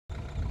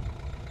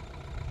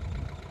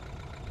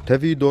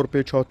تەوی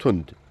دۆرپێچا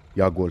تند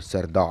یا گۆل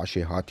سەر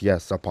داعشê hatiye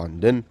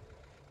sepantin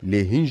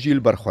lê hîn jî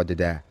li ber xwe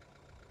dide.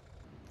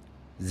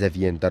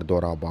 Zeviyên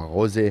derdora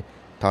Baghozê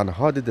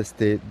tanha di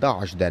destê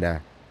Daeş de ne.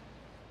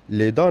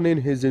 Lêdanên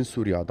Hêzên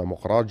Sûriya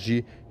Demokrat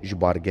jî ji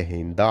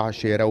bargehên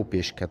Daişê re û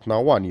pêşketina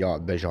wan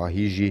ya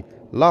bejahî jî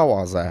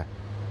lawaz e.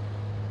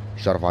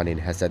 Şervanên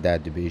Hesedê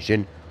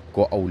dibêjin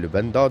ku ew li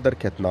benda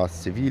derketina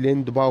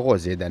sivîlên di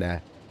Baghozê de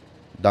ne.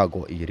 Da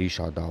got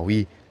êrîşa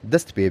dawî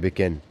dest pê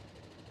bikin.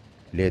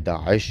 Lê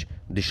Daeş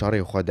di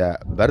şerê xwe de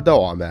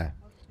berdewam e.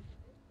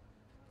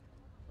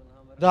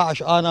 داعش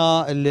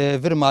انا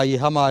الفرماي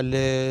هما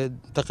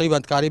تقريبا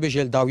تقاريبا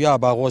جيل داويا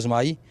باغوز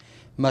ماي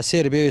ما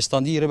سير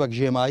بيستاندي ربك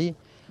جي ماي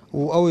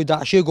او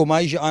داعشي جو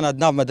ماي جي انا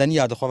دناف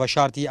مدنيه دخو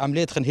شارتي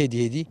عمليت خن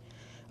هيدي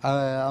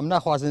ام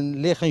ناخذ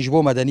لي خن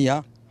جبو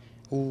مدنيه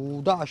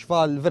وداعش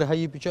فال فر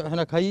هي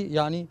هناك هي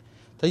يعني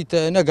تيت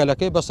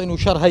نقلك بس انه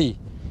شر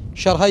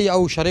هي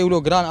او شري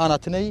ولو جران انا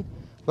تني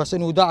بس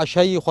انه داعش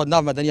هي خذ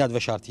ناف مدنيه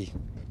دشارتي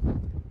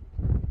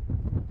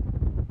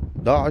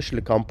داعش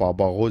li kampa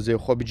Baghozê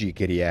xwe bicî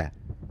kiriye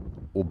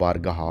û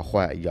bargeha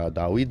xwe ya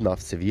dawî di nav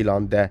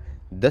sivîlan de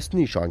dest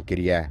nîşan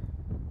kiriye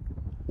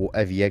û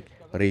ev yek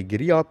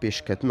rêgiriya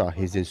pêşketina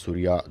Hêzên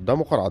Sûriya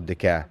Demokrat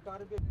dike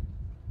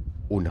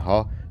û niha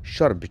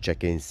şer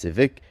biçekên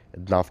sivik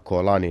di nav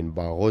kolanên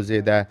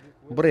Baghozê de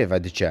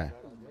birêve diçe.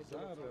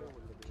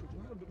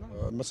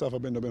 المسافة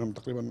بيننا وبينهم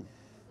تقريبا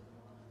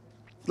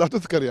لا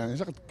تذكر يعني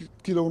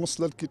كيلو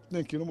ونص ل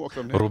 2 كيلو مو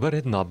اكثر من هيك.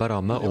 روبرت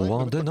نابرا ما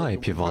اوان ده نای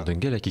پیواندن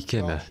گلکی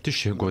کمه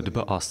تشه گود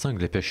به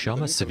آستانگ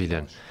لپشیام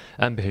سیویلن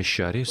ام به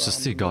شاری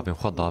سستی گابن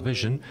خود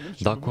داویجن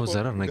دا کو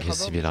ضرر نگه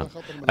سیویلان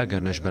اگر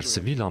نجبر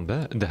سیویلان به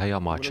ده هیا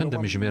ماچند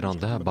مجمران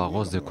ده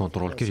باغاز ده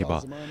کنترل کری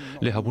با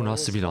لهبونا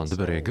سیویلان ده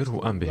برگر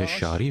و ام به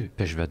شاری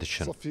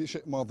پشودشن. في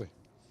شيء ماضي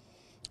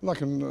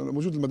لكن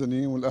وجود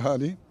المدنيين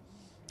والاهالي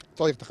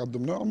طريق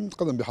تقدمنا عم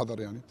نتقدم بحذر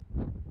يعني.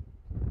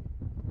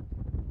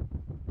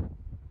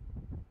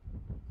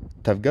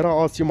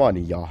 Tevgera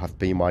asîmanî ya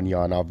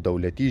hevpeymaniya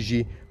navdewletî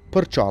jî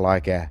pir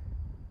çalak e.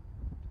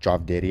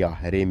 Çavdêriya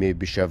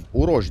herêmê bişev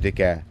û roj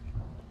dike.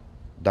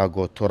 Da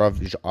got turev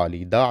ji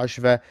alî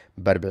Daeş ve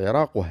ber bi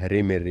Iraq û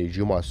herêmên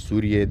rejîma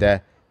Sûriyê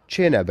de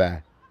çênebe.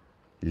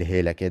 Li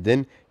hêlekê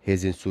din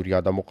Hêzên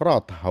Sûriya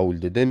Demokrat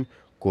hewl didin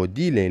ku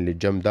dîlên li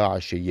cem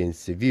Daişê yên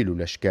sivîl û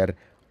leşker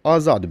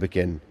azad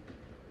bikin.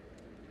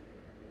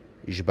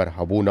 Ji ber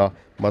hebûna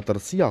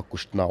metirsiya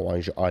kuştina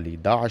wan ji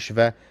alî Daeş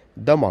ve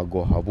dema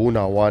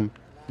guhabûna wan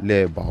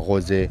lê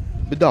Baghozê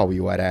bi dawî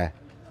were.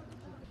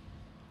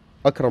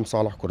 Ekrem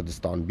Salih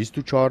Kurdistan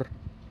 24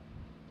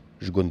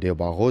 ji gundê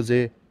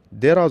Baghozê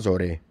Dêra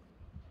Zorê.